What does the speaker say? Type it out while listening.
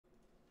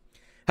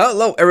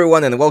Hello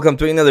everyone and welcome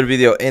to another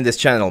video in this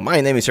channel.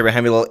 My name is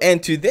Abraham Hamilel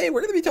and today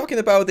we're going to be talking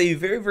about a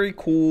very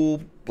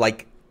cool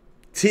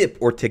tip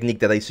or technique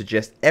that I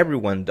suggest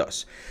everyone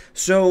does.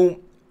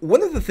 So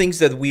one of the things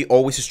that we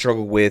always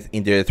struggle with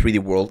in the 3D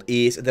world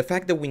is the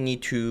fact that we need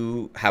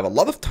to have a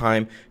lot of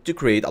time to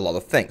create a lot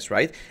of things,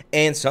 right?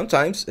 And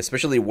sometimes,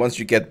 especially once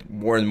you get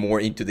more and more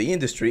into the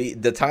industry,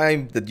 the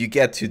time that you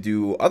get to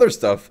do other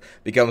stuff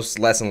becomes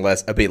less and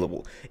less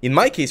available. In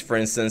my case, for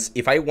instance,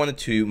 if I wanted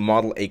to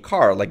model a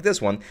car like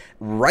this one,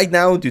 right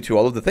now, due to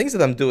all of the things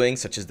that I'm doing,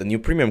 such as the new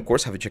premium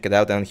course, have you check it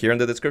out down here in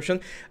the description,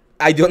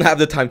 I don't have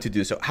the time to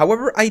do so.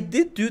 However, I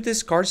did do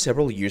this car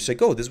several years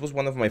ago. This was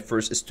one of my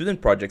first student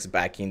projects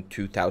back in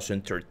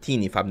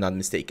 2013, if I'm not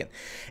mistaken.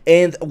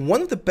 And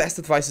one of the best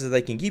advices that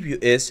I can give you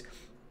is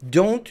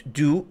don't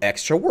do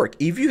extra work.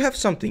 If you have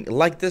something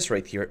like this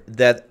right here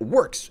that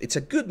works, it's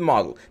a good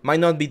model, might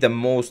not be the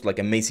most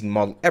amazing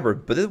model ever,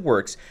 but it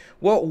works,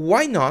 well,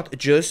 why not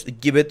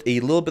just give it a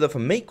little bit of a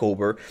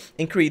makeover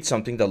and create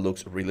something that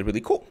looks really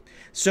cool?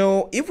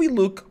 So if we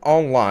look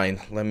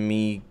online, let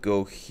me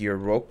go here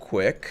real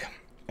quick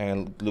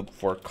and look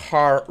for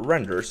car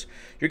renders,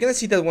 you're gonna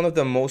see that one of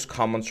the most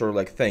common sort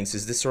of things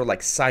is this sort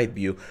of side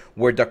view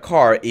where the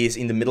car is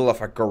in the middle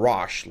of a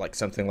garage, like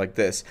something like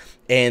this,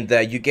 and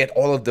you get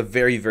all of the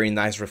very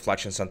nice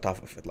reflections on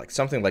top of it. Like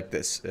something like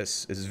this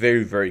is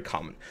very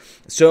common.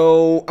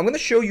 So I'm gonna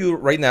show you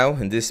right now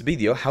in this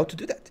video how to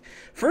do that.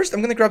 First,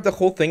 I'm gonna grab the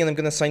whole thing and I'm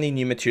gonna assign a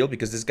new material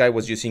because this guy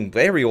was using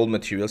very old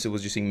materials. It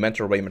was using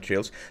mental ray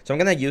materials. So I'm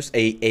gonna use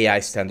a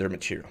AI standard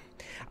material.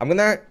 I'm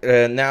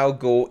gonna now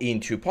go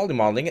into poly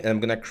modeling and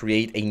I'm gonna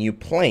create a new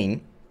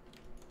plane.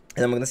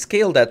 And I'm going to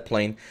scale that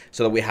plane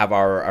so that we have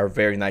our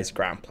very nice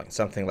ground plane,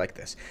 something like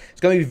this. It's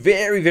going to be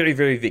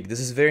very big. This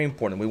is very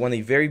important. We want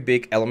a very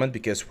big element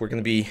because we're going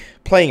to be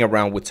playing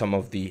around with some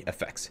of the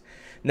effects.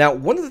 Now,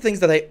 one of the things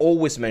that I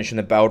always mention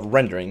about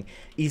rendering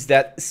is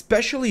that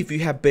especially if you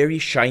have very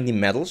shiny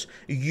metals,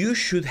 you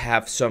should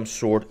have some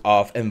sort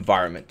of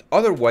environment.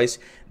 Otherwise,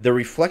 the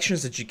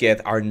reflections that you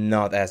get are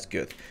not as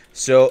good.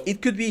 So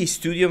it could be a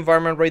studio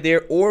environment right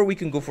there, or we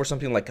can go for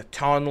something like a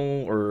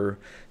tunnel or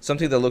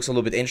something that looks a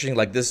little bit interesting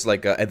like this,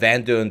 like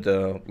abandoned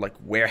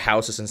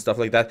warehouses and stuff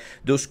like that.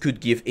 Those could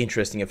give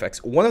interesting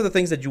effects. One of the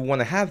things that you want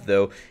to have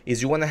though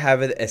is you want to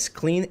have it as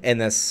clean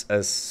and as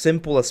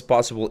simple as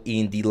possible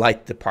in the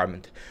light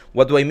department.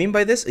 What do I mean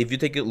by this? If you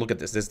take a look at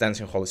this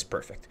dancing hall is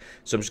perfect.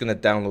 So I'm just going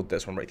to download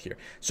this one right here.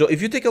 So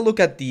if you take a look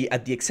at the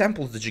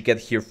examples that you get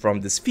here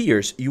from the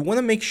spheres, you want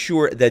to make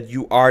sure that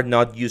you are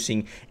not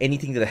using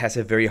anything that has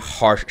a very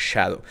harsh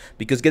shadow,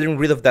 because getting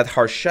rid of that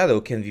harsh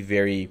shadow can be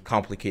very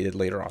complicated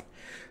later on.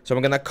 So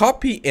I'm going to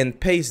copy and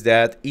paste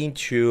that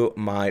into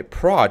my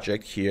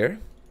project here.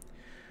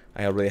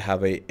 I already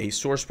have a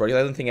source project.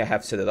 I don't think I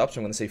have set it up.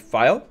 So I'm going to say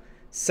File,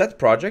 Set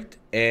Project,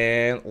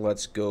 and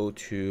let's go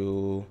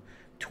to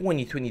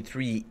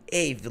 2023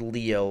 Ave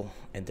Leo,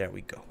 and there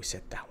we go. We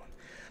set that one.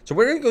 So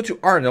we're going to go to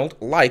Arnold,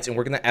 Lights, and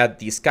we're going to add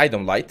the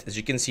Skydome light. As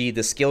you can see,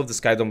 the scale of the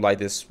Skydome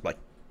light is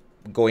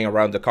going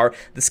around the car.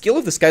 The scale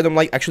of the Skydome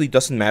light actually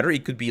doesn't matter.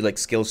 It could be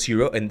scale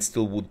 0 and it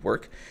still would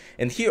work.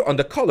 And here on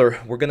the color,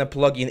 we're gonna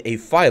plug in a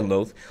file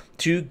node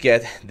to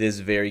get this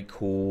very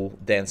cool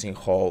dancing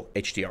hall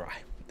HDRI.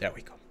 There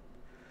we go.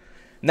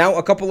 Now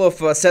a couple of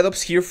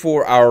setups here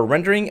for our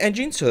rendering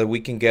engine so that we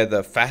can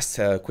get fast,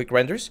 quick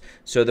renders.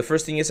 So the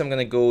first thing is I'm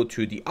gonna go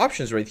to the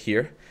options right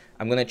here.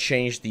 I'm gonna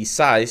change the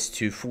size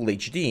to full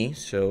HD,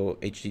 so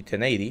HD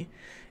 1080.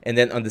 And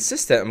then on the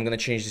system, I'm gonna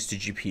change this to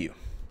GPU.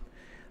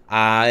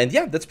 And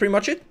yeah, that's pretty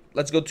much it.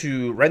 Let's go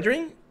to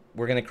rendering.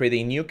 We're going to create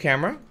a new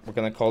camera. We're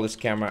going to call this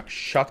camera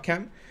shot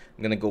cam.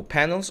 I'm going to go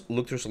panels,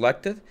 look through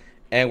selected,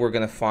 and we're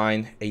going to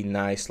find a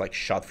nice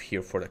shot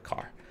here for the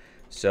car.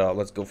 So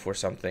let's go for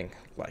something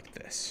like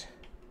this.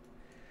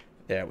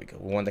 There we go.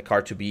 We want the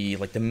car to be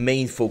the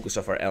main focus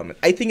of our element.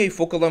 I think a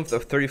focal length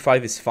of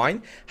 35 is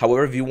fine.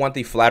 However, if you want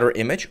a flatter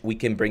image, we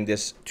can bring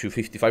this to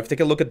 55. Take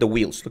a look at the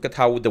wheels. Look at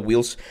how the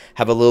wheels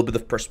have a little bit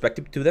of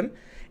perspective to them.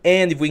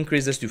 And if we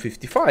increase this to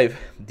 55,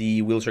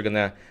 the wheels are going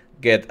to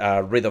get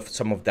rid of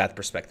some of that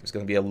perspective. It's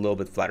going to be a little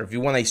bit flatter. If you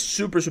want a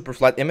super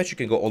flat image, you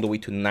can go all the way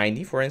to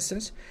 90, for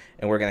instance,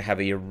 and we're going to have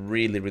a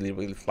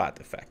really flat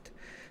effect.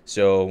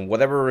 So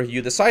whatever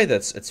you decide,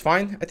 it's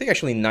fine. I think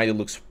actually 90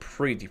 looks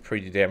pretty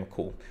damn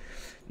cool.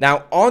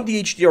 Now on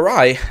the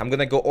HDRI, I'm going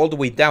to go all the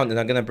way down and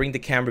I'm going to bring the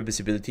camera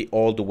visibility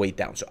all the way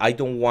down. So I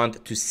don't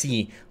want to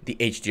see the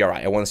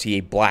HDRI. I want to see a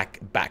black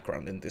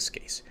background in this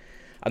case.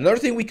 Another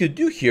thing we could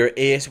do here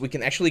is we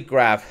can actually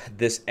grab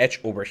this edge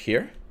over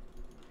here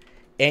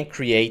and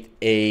create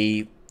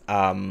a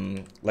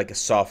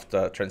soft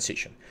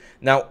transition.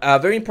 Now, a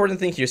very important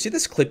thing here, see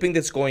this clipping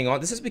that's going on?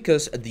 This is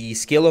because the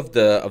scale of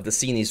the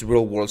scene is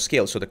real world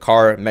scale. So the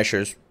car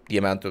measures the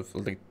amount of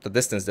the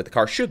distance that the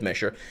car should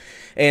measure.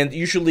 And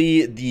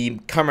usually the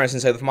cameras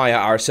inside of Maya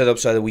are set up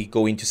so that we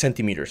go into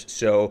centimeters.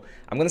 So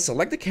I'm going to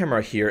select the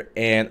camera here,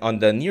 and on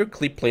the near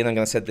clip plane, I'm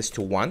going to set this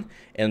to 1.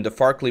 And on the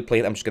far clip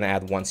plane, I'm just going to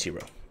add 1, 0.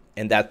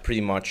 And that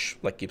pretty much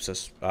gives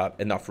us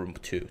enough room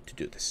to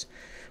do this.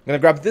 I'm gonna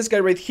grab this guy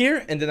right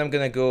here, and then I'm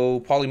gonna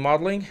go poly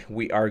modeling.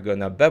 We are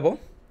gonna bevel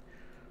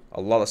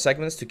a lot of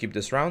segments to keep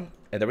this round,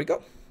 and there we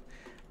go.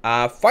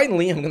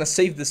 Finally, I'm gonna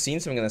save the scene,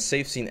 so I'm gonna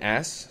save scene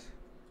as,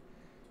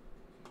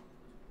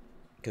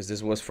 because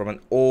this was from an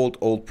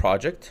old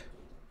project.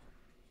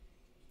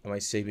 Am I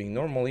saving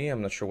normally?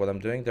 I'm not sure what I'm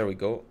doing. There we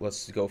go.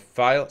 Let's go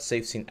file,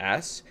 save scene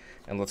as,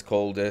 and let's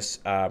call this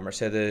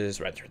Mercedes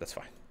render. That's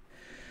fine.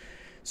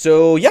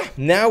 So yeah,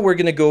 now we're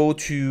gonna go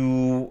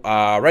to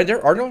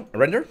render, Arnold,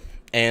 render,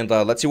 and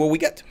let's see what we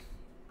get.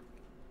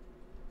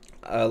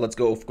 Let's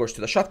go, of course,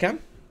 to the shot cam.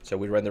 So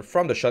we render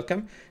from the shot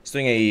cam. It's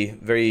doing a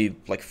very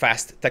like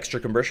fast texture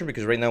conversion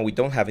because right now we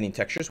don't have any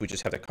textures. We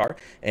just have the car.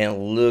 And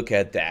look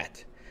at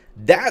that.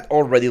 That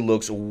already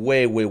looks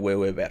way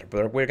better.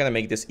 But we're gonna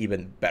make this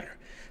even better.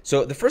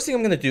 So the first thing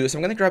I'm going to do is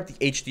I'm going to grab the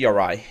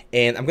HDRI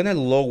and I'm going to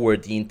lower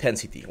the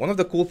intensity. One of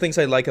the cool things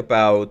I like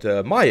about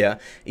Maya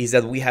is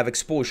that we have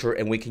exposure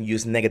and we can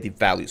use negative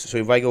values. So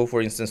if I go,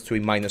 for instance, to a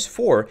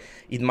 -4,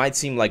 it might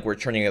seem like we're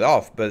turning it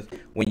off, but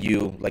when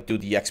you like do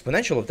the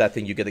exponential of that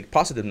thing, you get a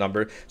positive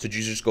number. So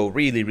you just go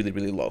really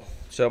low.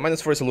 So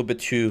 -4 is a little bit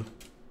too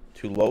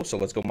low. So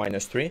let's go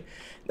 -3.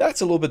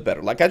 That's a little bit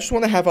better. Like I just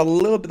want to have a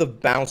little bit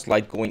of bounce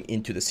light going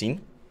into the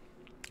scene.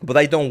 But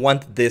I don't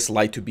want this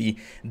light to be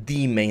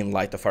the main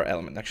light of our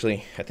element.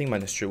 Actually, I think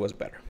 -3 was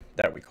better.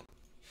 There we go.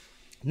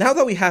 Now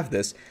that we have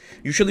this,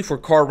 usually for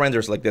car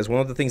renders like this,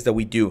 one of the things that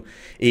we do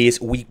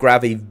is we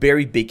grab a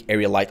very big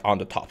area light on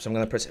the top. So I'm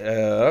going to press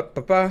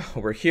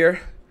over here,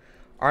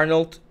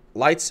 Arnold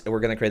lights, and we're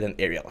going to create an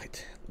area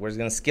light. We're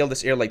going to scale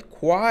this area light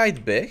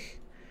quite big,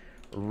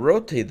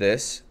 rotate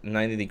this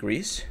 90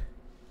 degrees,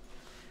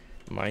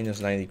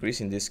 -90 degrees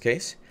in this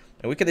case.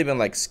 And we can even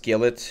like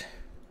scale it.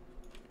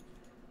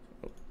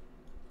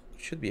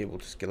 Should be able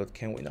to scale it.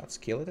 Can we not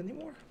scale it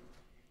anymore?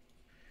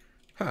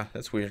 Huh,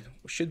 that's weird.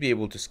 We should be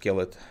able to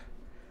scale it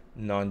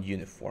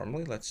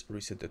non-uniformly. Let's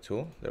reset the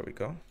tool. There we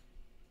go.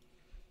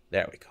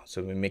 There we go.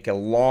 So we make a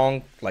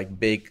long, like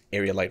big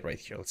area light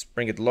right here. Let's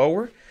bring it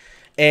lower.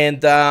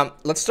 And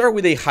let's start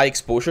with a high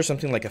exposure,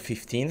 something like a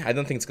 15. I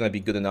don't think it's going to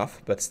be good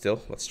enough, but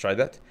still, let's try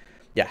that.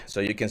 Yeah, so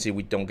you can see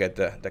we don't get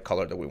the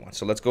color that we want.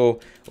 So let's go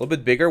a little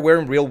bit bigger. We're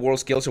in real world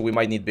scale, so we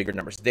might need bigger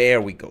numbers.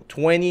 There we go.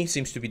 20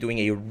 seems to be doing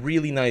a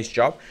really nice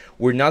job.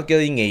 We're not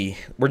getting a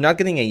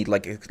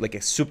like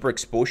a super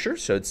exposure,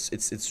 so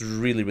it's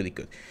really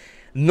good.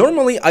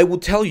 Normally, I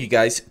would tell you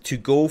guys to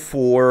go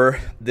for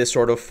this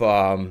sort of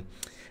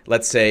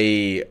let's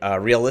say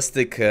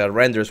realistic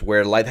renders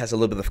where light has a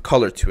little bit of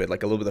color to it,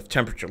 like a little bit of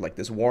temperature, like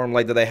this warm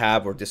light that I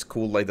have or this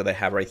cool light that I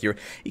have right here.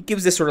 It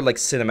gives this sort of like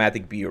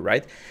cinematic view,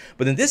 right?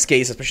 But in this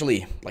case,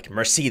 especially like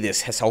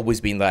Mercedes has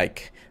always been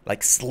like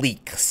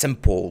sleek,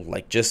 simple,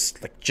 like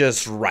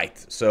just right.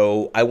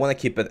 So I want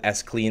to keep it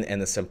as clean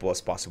and as simple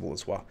as possible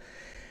as well.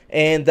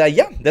 And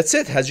yeah, that's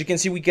it. As you can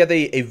see, we get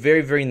a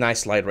very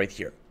nice light right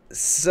here.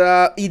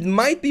 So it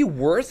might be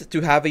worth to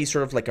have a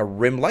sort of like a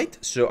rim light.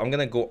 So I'm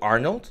gonna go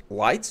Arnold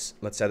lights.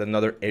 Let's add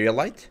another area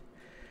light.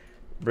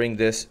 Bring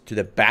this to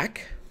the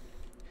back,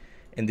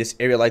 and this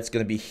area light is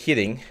gonna be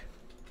hitting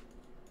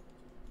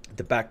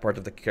the back part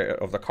of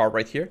the car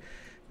right here,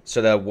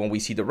 so that when we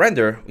see the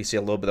render, we see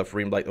a little bit of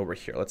rim light over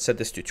here. Let's set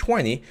this to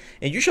 20.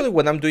 And usually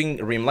when I'm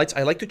doing rim lights,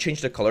 I like to change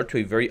the color to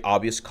a very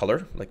obvious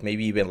color, like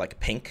maybe even like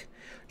pink,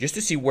 just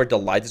to see where the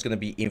light is gonna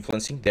be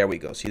influencing. There we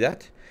go. See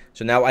that?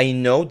 So now I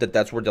know that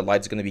that's where the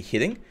light is going to be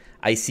hitting.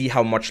 I see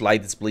how much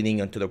light is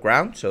bleeding onto the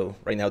ground. So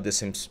right now this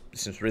seems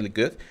really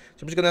good.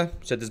 So I'm just going to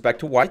set this back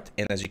to white.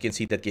 And as you can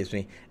see, that gives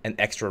me an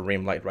extra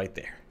rim light right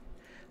there.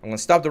 I'm going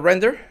to stop the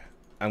render.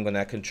 I'm going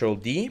to Control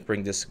D,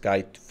 bring this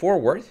guy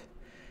forward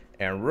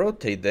and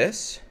rotate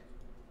this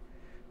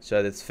so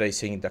that it's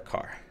facing the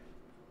car.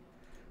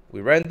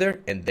 We render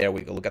and there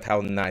we go. Look at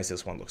how nice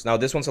this one looks. Now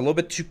this one's a little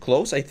bit too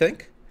close, I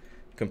think,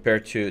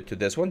 compared to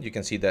this one. You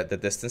can see that the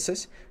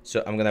distances.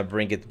 So I'm gonna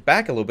bring it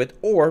back a little bit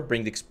or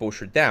bring the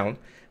exposure down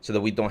so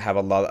that we don't have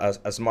a lot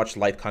as much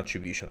light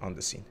contribution on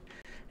the scene.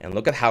 And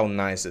look at how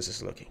nice this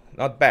is looking.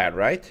 Not bad,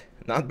 right?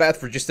 Not bad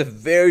for just a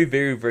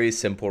very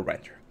simple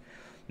render.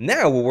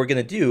 Now what we're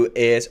gonna do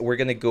is we're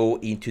gonna go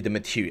into the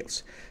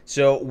materials.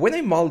 So when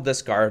I modeled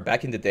this car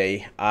back in the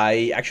day,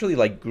 I actually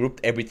like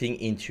grouped everything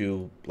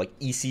into like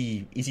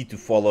easy to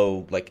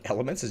follow like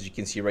elements, as you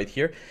can see right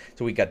here.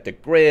 So we got the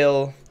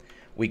grille,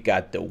 we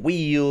got the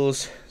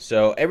wheels,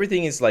 so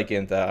everything is like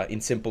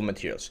in simple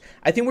materials.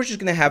 I think we're just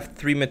gonna have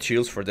 3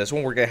 materials for this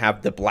one. We're gonna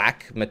have the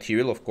black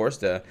material, of course,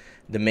 the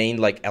main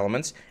like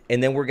elements,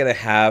 and then we're gonna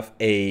have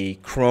a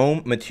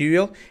chrome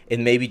material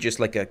and maybe just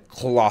like a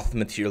cloth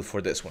material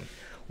for this one.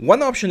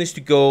 One option is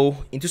to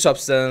go into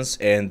substance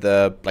and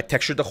like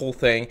texture the whole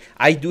thing.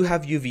 I do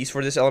have UVs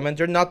for this element.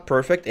 They're not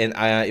perfect, and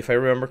if I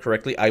remember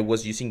correctly, I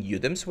was using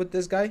UDIMs with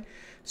this guy,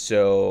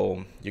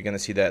 so you're gonna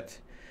see that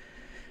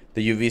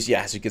the UVs,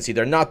 yeah, as you can see,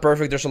 they're not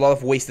perfect. There's a lot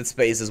of wasted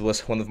space. This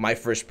was one of my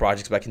first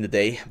projects back in the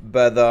day,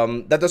 but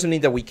that doesn't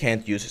mean that we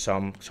can't use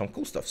some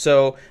cool stuff.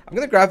 So I'm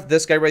gonna grab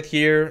this guy right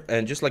here,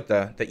 and just like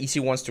the easy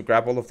ones to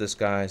grab all of this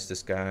guys,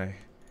 this guy,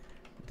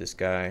 let's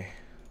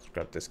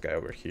grab this guy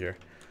over here.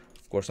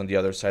 course, on the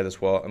other side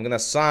as well. I'm gonna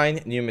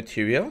assign new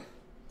material.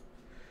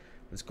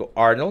 Let's go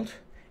Arnold.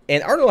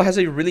 And Arnold has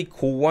a really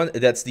cool one.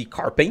 That's the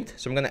car paint.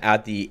 So I'm gonna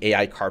add the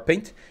AI car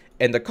paint.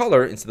 And the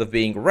color, instead of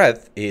being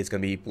red, is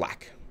gonna be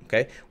black.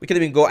 Okay, we can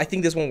even go, I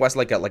think this one was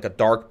like a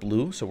dark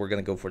blue, so we're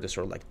gonna go for this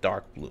sort of like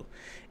dark blue.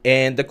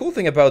 And the cool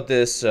thing about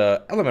this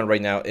element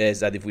right now is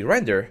that if we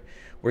render,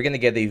 we're gonna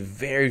get a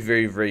very,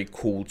 very, very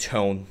cool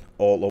tone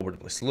all over the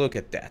place. Look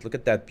at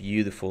that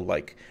beautiful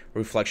like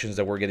reflections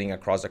that we're getting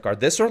across the car.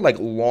 This sort of like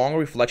long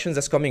reflections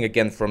that's coming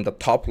again from the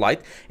top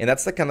light, and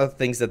that's the kind of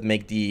things that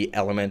make the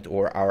element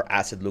or our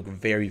asset look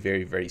very,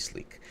 very, very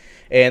sleek.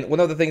 And one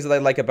of the things that I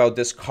like about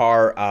this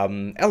car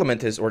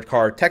element is, or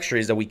car texture,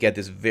 is that we get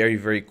this very,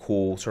 very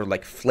cool sort of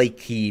like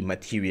flaky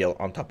material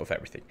on top of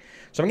everything.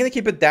 So I'm gonna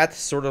keep it that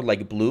sort of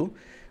like blue.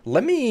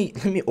 Let me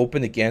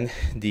open again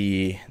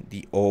the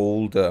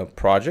old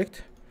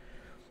project,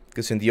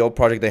 because in the old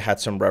project they had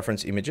some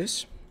reference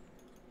images.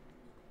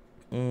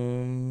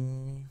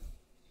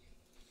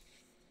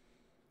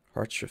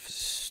 Hard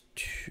surface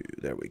 2.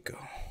 There we go.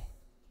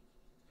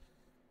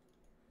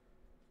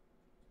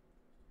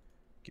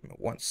 Give me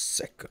 1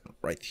 second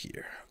right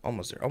here.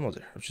 Almost there, almost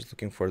there. I'm just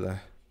looking for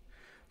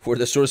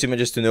the source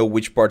images to know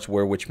which parts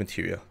were which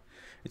material.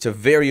 It's a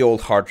very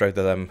old hard drive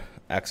that I'm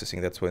accessing.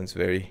 That's when it's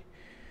very...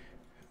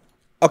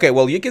 Okay,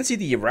 well, you can see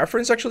the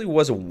reference actually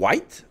was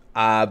white,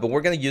 but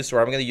I'm gonna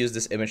use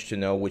this image to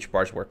know which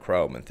parts were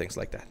chrome and things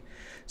like that.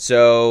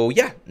 So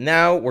yeah,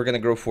 now we're gonna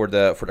go for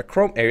the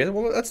chrome area.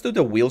 Well, let's do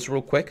the wheels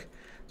real quick.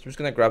 So I'm just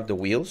gonna grab the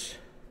wheels.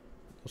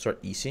 Those are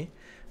easy.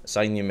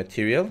 Assign new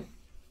material,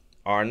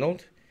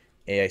 Arnold,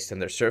 AI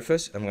standard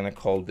surface. I'm gonna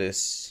call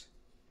this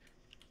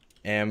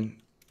M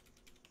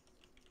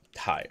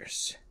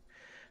tires.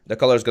 The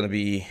color is gonna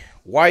be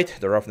white.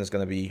 The roughness is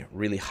gonna be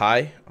really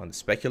high on the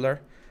specular.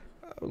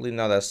 Probably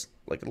not as,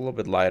 like a little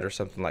bit lighter,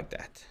 something like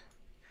that.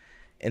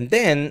 And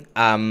then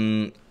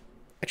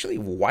actually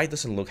white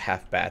doesn't look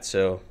half bad,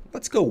 so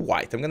let's go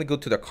white. I'm gonna go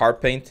to the car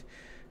paint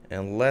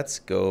and let's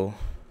go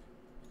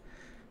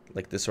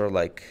like this, sort of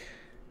like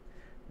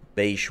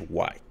beige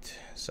white,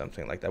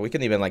 something like that. We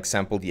can even like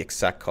sample the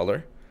exact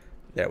color.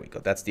 There we go.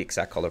 That's the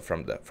exact color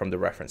from the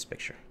reference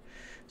picture.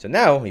 So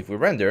now if we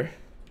render,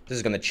 this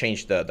is gonna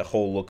change the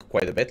whole look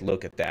quite a bit.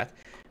 Look at that.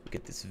 We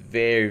get this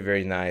very,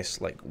 very nice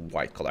like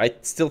white color. I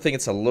still think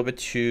it's a little bit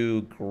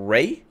too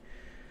gray,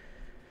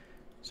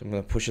 so I'm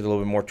gonna push it a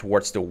little bit more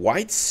towards the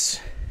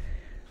whites.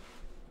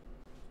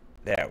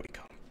 There we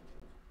go.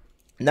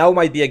 Now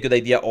might be a good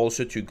idea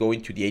also to go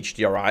into the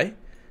HDRI,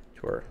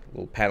 to our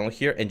little panel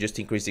here, and just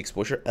increase the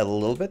exposure a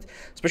little bit,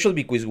 especially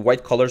because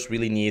white colors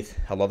really need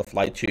a lot of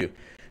light to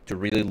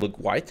really look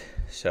white.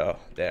 So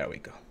there we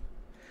go.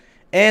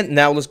 And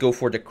now let's go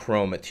for the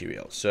chrome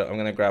material. So I'm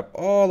gonna grab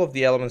all of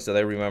the elements that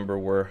I remember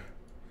were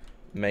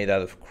made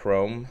out of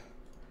chrome,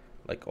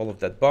 like all of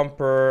that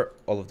bumper,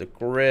 all of the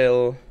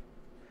grille,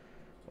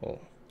 well,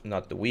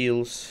 not the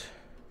wheels,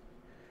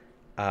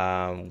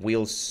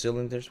 wheel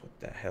cylinders. What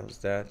the hell is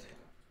that?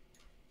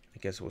 I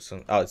guess it was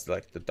some, oh, it's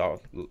like the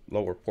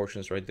lower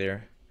portions right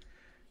there.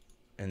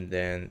 And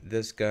then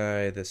this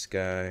guy,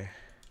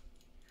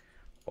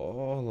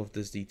 all of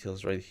these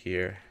details right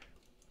here.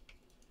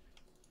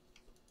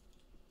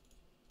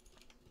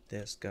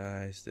 This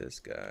guys.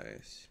 This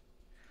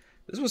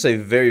was a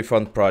very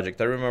fun project.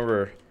 I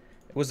remember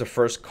it was the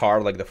first car,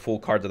 like the full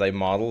car that I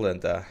modeled,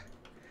 and it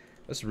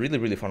was really,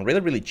 really fun, really,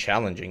 really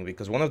challenging,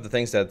 because one of the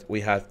things that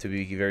we had to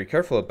be very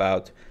careful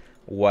about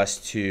was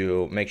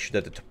to make sure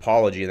that the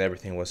topology and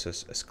everything was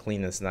as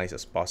clean, as nice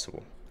as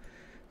possible.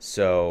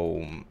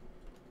 So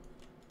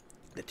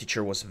the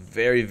teacher was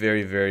very,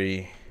 very,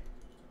 very,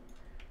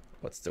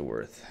 what's the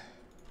word?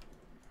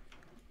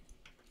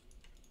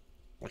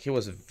 Like, he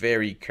was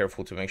very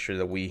careful to make sure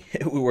that we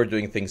were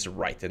doing things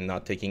right and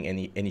not taking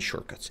any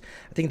shortcuts.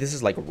 I think this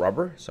is like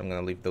rubber, so I'm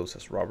gonna leave those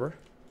as rubber.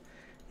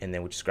 And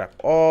then we just grab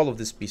all of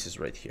these pieces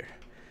right here.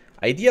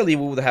 Ideally,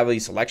 we would have a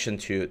selection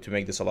to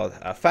make this a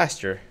lot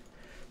faster.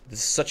 This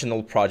is such an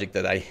old project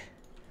that I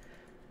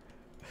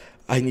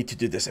need to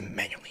do this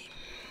manually.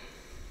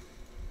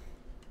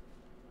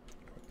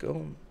 There we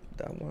go,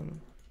 that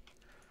one.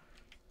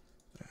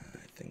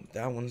 I think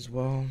that one as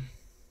well.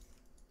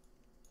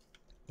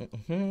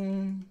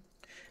 And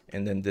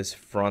then this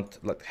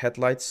front like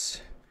headlights.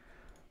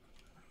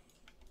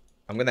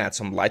 I'm gonna add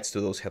some lights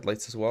to those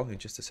headlights as well in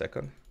just a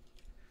second.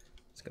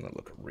 It's gonna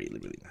look really,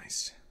 really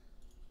nice.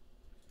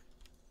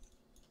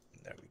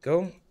 There we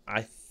go.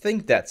 I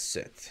think that's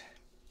it.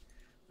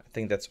 I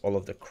think that's all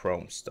of the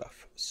chrome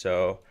stuff.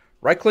 So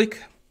right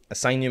click,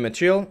 assign new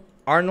material,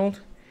 Arnold,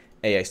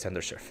 AI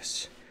standard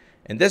surface.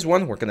 And this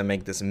one, we're gonna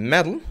make this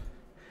metal.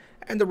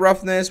 And the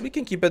roughness, we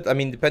can keep it, I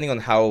mean, depending on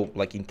how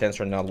like intense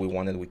or not we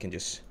want it, we can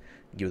just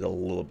give it a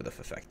little bit of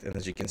effect. And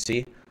as you can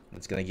see,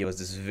 it's going to give us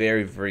this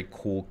very, very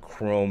cool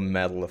chrome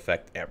metal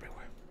effect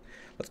everywhere.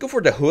 Let's go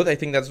for the hood. I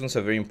think that's one's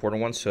a very important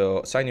one. So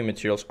assign new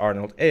materials,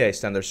 Arnold, AI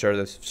standard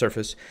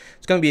surface.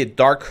 It's going to be a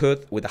dark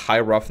hood with a high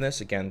roughness,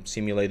 again,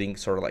 simulating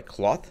sort of like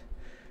cloth.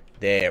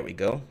 There we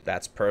go.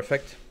 That's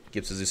perfect.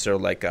 Gives us this sort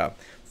of like a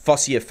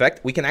fuzzy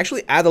effect. We can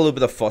actually add a little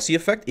bit of fuzzy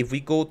effect if we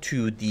go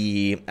to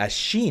the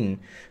sheen.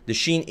 The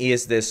sheen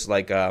is this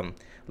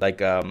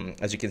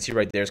as you can see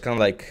right there, it's kind of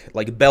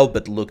like a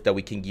velvet look that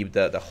we can give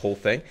the whole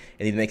thing,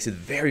 and it makes it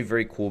very,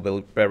 very cool,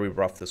 but very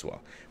rough as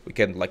well. We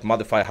can like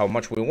modify how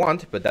much we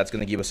want, but that's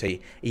going to give us a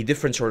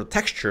different sort of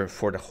texture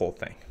for the whole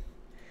thing.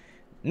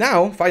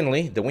 Now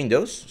finally the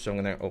windows. So I'm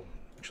gonna, oh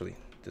actually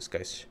these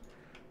guys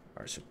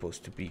are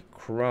supposed to be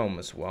chrome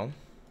as well.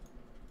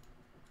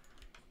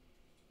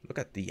 Look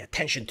at the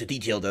attention to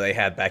detail that I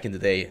had back in the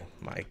day.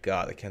 My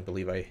god, I can't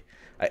believe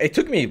it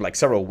took me like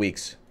several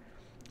weeks.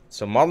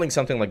 So modeling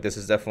something like this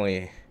is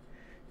definitely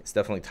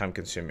time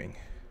consuming.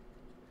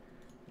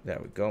 There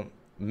we go.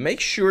 Make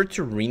sure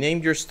to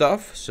rename your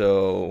stuff,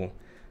 so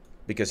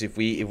because if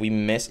we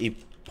miss a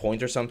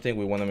point or something,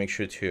 we want to make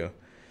sure to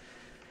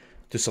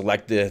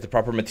select the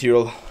proper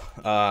material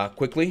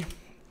quickly.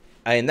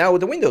 And now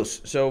with the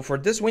windows. So for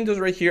this windows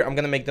right here, I'm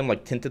gonna make them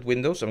like tinted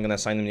windows. I'm gonna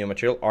assign them new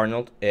material,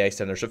 Arnold AI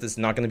standard surface. It's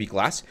not gonna be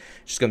glass.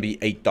 It's just gonna be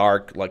a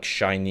dark, like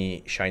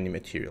shiny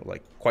material,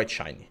 like quite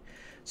shiny,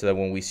 so that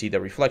when we see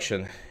the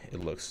reflection,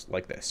 it looks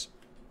like this.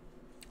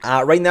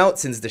 Right now,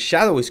 since the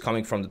shadow is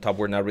coming from the top,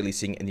 we're not really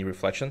seeing any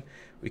reflection.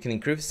 We can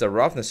increase the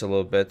roughness a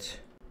little bit.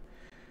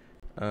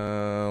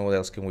 What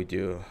else can we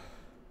do?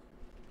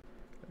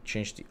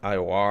 Change the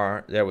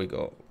IOR. There we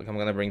go. Like, I'm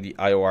gonna bring the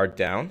IOR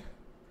down,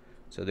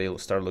 so they'll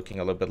start looking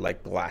a little bit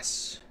like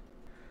glass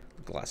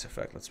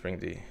effect. Let's bring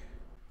the,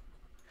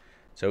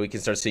 so we can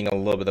start seeing a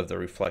little bit of the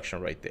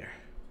reflection right there.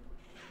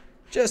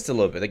 Just a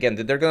little bit. Again,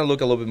 they're gonna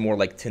look a little bit more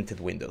like tinted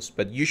windows,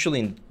 but usually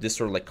in this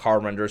sort of like car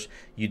renders,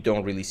 you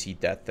don't really see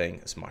that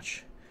thing as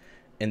much.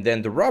 And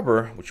then the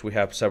rubber, which we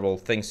have several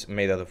things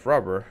made out of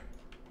rubber,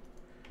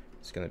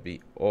 it's gonna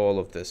be all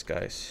of this,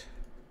 guys,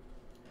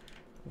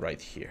 right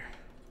here.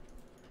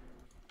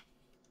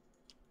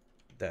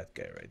 That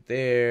guy right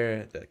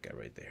there, that guy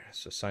right there.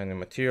 So assign the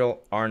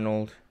material,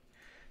 Arnold,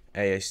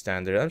 AI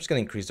standard. I'm just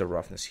gonna increase the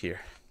roughness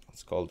here.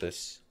 Let's call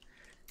this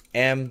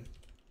M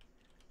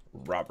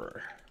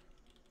rubber.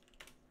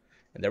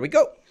 And there we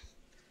go.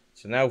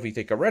 So now if we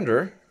take a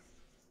render,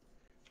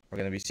 we're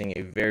going to be seeing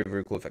a very,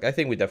 very cool effect. I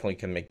think we definitely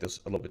can make those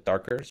a little bit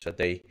darker, so that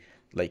they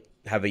like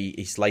have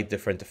a slight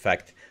different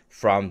effect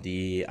from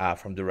the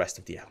rest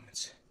of the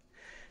elements.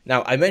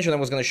 Now, I mentioned I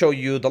was going to show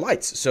you the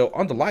lights. So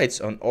on the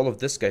lights, on all of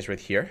this guys right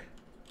here,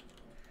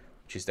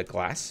 which is the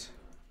glass,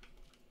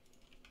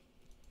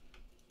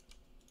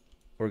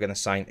 we're going to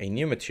assign a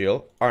new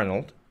material,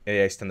 Arnold,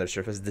 AI standard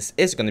surface. This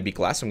is going to be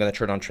glass. I'm going to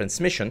turn on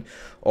transmission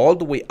all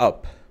the way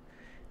up.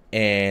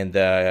 And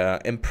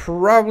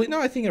probably, no,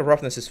 I think the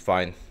roughness is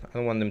fine. I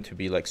don't want them to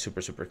be like super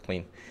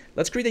clean.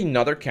 Let's create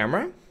another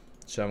camera.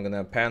 So I'm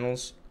gonna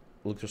panels,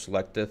 look to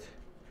selected.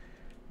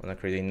 I'm gonna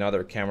create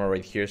another camera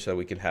right here, so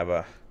we can have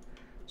a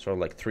sort of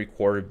like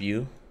 3/4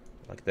 view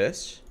like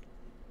this.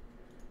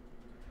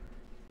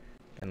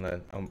 And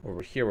then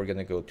over here, we're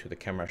gonna go to the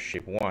camera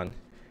shape 1.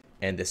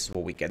 And this is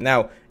what we get.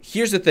 Now,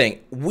 here's the thing.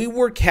 We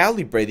were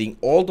calibrating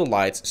all the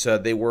lights so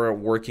they were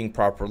working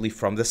properly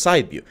from the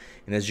side view.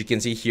 And as you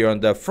can see here on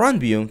the front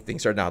view,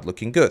 things are not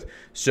looking good.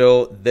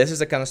 So this is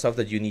the kind of stuff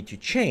that you need to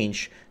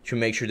change to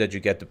make sure that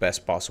you get the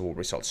best possible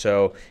result.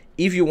 So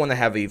if you want to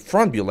have a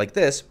front view like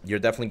this, you're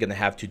definitely going to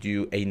have to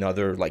do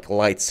another like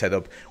light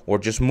setup, or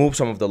just move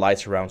some of the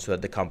lights around so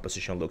that the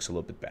composition looks a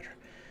little bit better.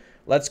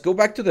 Let's go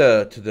back to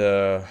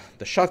the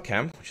shot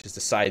cam, which is the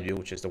side view,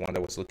 which is the one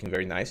that was looking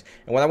very nice.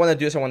 And what I want to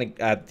do is I want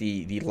to add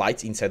the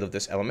lights inside of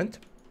this element.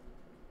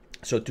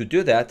 So to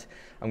do that,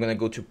 I'm going to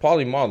go to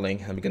poly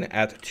modeling, and I'm going to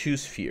add 2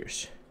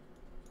 spheres.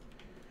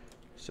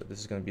 So this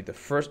is going to be the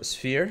first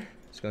sphere.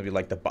 It's going to be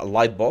like the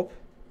light bulb.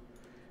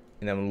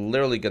 And I'm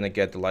literally going to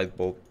get the light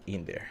bulb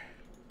in there.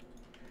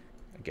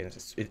 Again,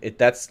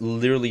 that's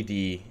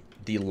literally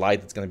the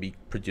light that's going to be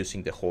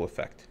producing the whole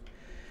effect.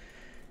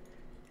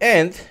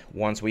 And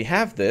once we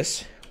have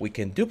this, we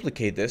can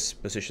duplicate this,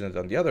 position it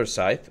on the other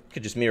side. We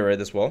could just mirror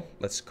it as well.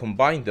 Let's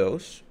combine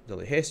those,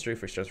 delete history,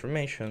 first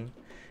transformation.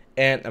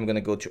 And I'm gonna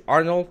go to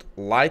Arnold,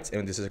 lights,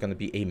 and this is gonna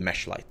be a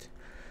mesh light.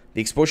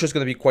 The exposure is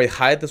gonna be quite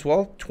high as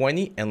well,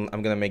 20, and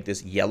I'm gonna make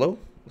this yellow,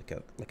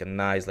 like a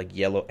nice like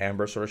yellow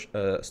amber sort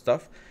of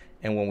stuff.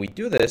 And when we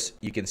do this,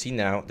 you can see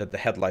now that the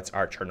headlights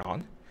are turned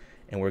on.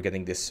 And we're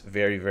getting this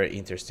very, very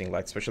interesting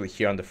light, especially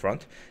here on the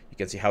front. You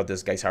can see how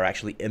these guys are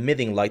actually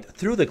emitting light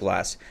through the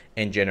glass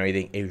and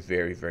generating a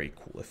very, very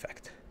cool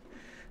effect.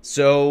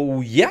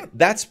 So yeah,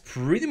 that's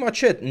pretty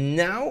much it.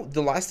 Now,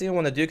 the last thing I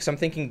want to do, because I'm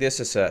thinking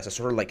this is a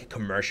sort of like a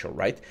commercial,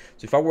 right?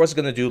 So if I was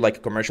going to do like a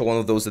commercial, one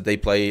of those that they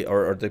play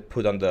or they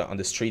put on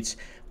the streets,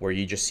 where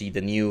you just see the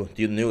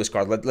newest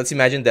car. Let's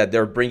imagine that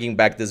they're bringing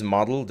back this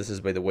model. This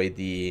is, by the way,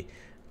 the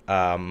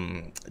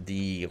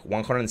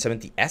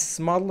 170S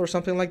model or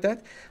something like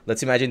that.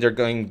 Let's imagine they're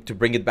going to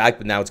bring it back,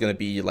 but now it's going to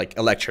be like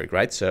electric,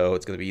 right? So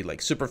it's going to be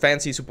like super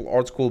fancy, super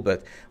old school,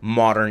 but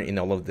modern in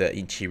all of the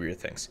interior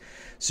things.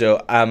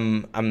 So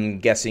I'm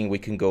guessing we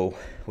can go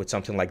with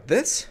something like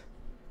this.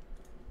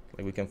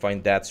 Like we can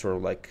find that sort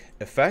of like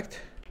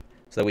effect,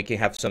 so that we can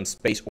have some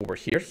space over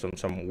here,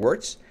 some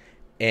words.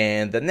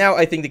 And then now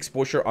I think the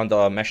exposure on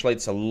the mesh light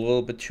is a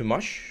little bit too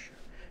much.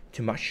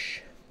 Too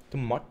much.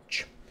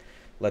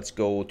 Let's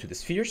go to the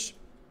spheres,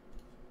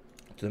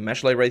 to the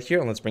mesh light right here,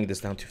 and let's bring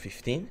this down to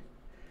 15,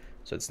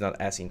 so it's not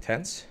as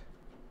intense.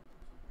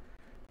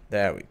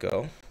 There we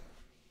go.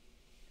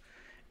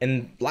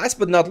 And last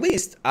but not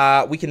least,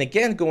 we can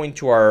again go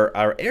into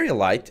our area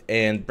light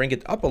and bring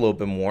it up a little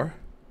bit more.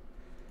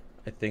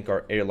 I think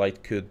our area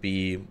light could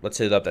be, let's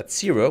set it up at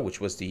 0,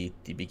 which was the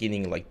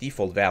beginning like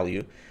default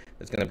value.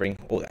 That's gonna bring,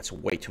 oh, that's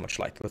way too much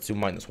light. Let's do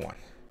 -1.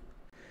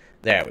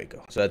 There we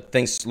go. So that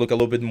things look a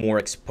little bit more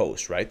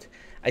exposed, right?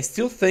 I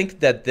still think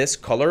that this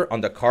color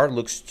on the car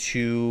looks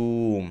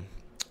too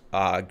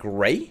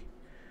gray.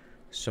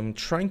 So I'm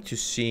trying to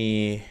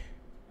see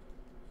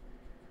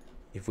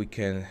if we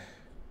can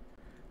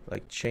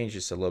like change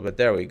this a little bit.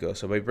 There we go.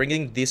 So by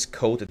bringing this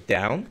coat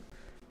down,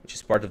 which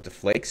is part of the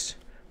flakes,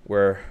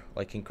 we're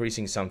like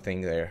increasing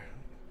something there.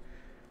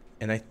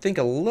 And I think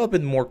a little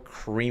bit more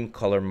cream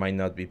color might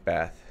not be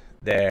bad.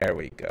 There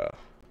we go.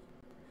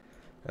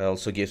 That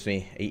also gives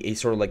me a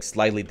sort of like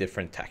slightly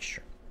different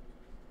texture.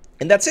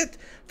 And that's it.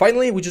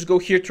 Finally, we just go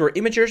here to our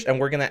imagers and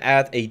we're gonna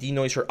add a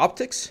denoiser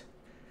optics.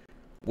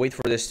 Wait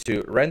for this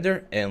to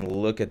render and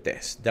look at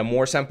this. The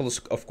more samples,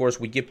 of course,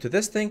 we give to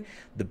this thing,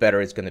 the better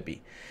it's going to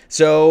be.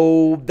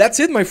 So that's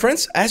it, my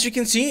friends. As you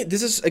can see,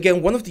 this is,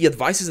 again, one of the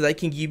advices that I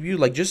can give you.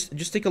 Like,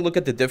 just take a look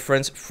at the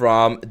difference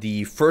from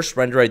the first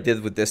render I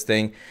did with this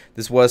thing.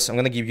 This was, I'm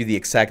going to give you the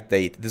exact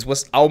date. This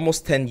was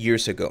almost 10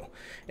 years ago.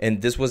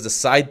 And this was the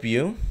side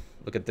view.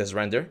 Look at this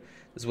render.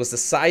 This was the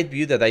side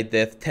view that I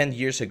did 10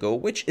 years ago,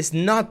 which is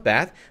not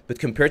bad, but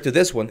compared to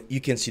this one, you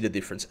can see the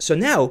difference. So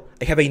now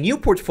I have a new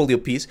portfolio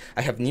piece.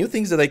 I have new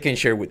things that I can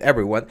share with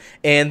everyone,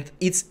 and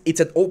it's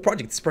an old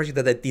project. It's a project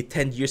that I did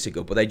 10 years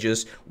ago, but I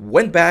just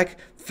went back,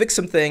 fixed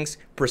some things,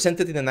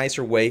 presented it in a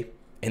nicer way,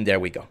 and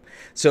there we go.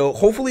 So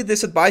hopefully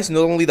this advice,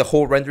 not only the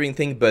whole rendering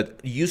thing, but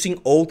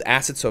using old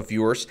assets of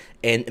yours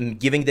and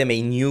giving them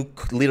a new,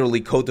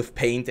 literally, coat of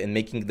paint and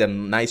making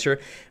them nicer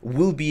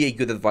will be a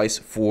good advice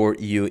for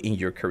you in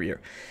your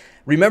career.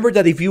 Remember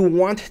that if you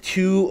want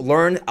to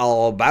learn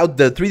about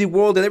the 3D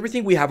world and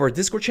everything, we have our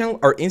Discord channel,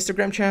 our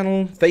Instagram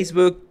channel,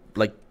 Facebook,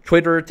 like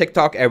Twitter,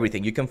 TikTok,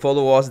 everything. You can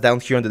follow us down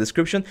here in the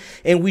description.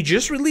 And we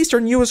just released our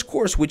newest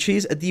course, which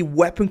is the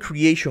weapon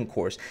creation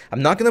course.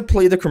 I'm not going to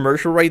play the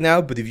commercial right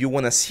now, but if you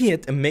want to see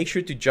it, make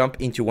sure to jump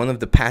into one of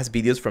the past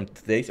videos from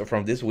today's or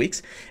from this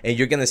week's, and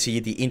you're going to see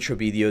the intro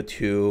video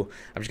to,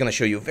 I'm just going to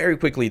show you very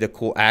quickly the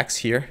cool axe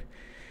here.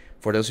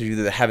 For those of you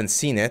that haven't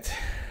seen it,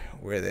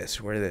 where this?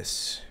 Give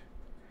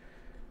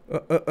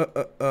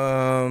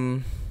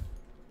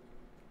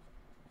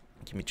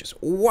me just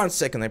 1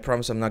 second. I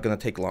promise I'm not going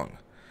to take long.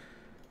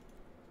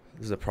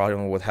 This is a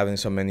problem with having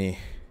so many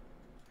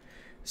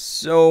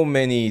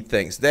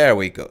things. There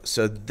we go.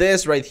 So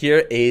this right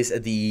here is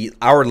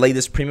our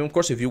latest premium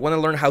course. If you want to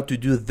learn how to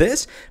do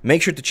this,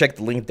 make sure to check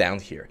the link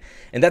down here.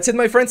 And that's it,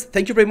 my friends.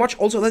 Thank you very much.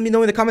 Also, let me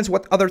know in the comments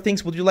what other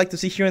things would you like to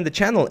see here in the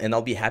channel, and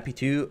I'll be happy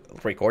to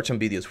record some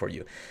videos for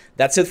you.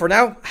 That's it for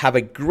now. Have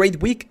a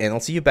great week, and I'll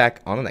see you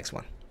back on the next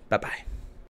one. Bye-bye.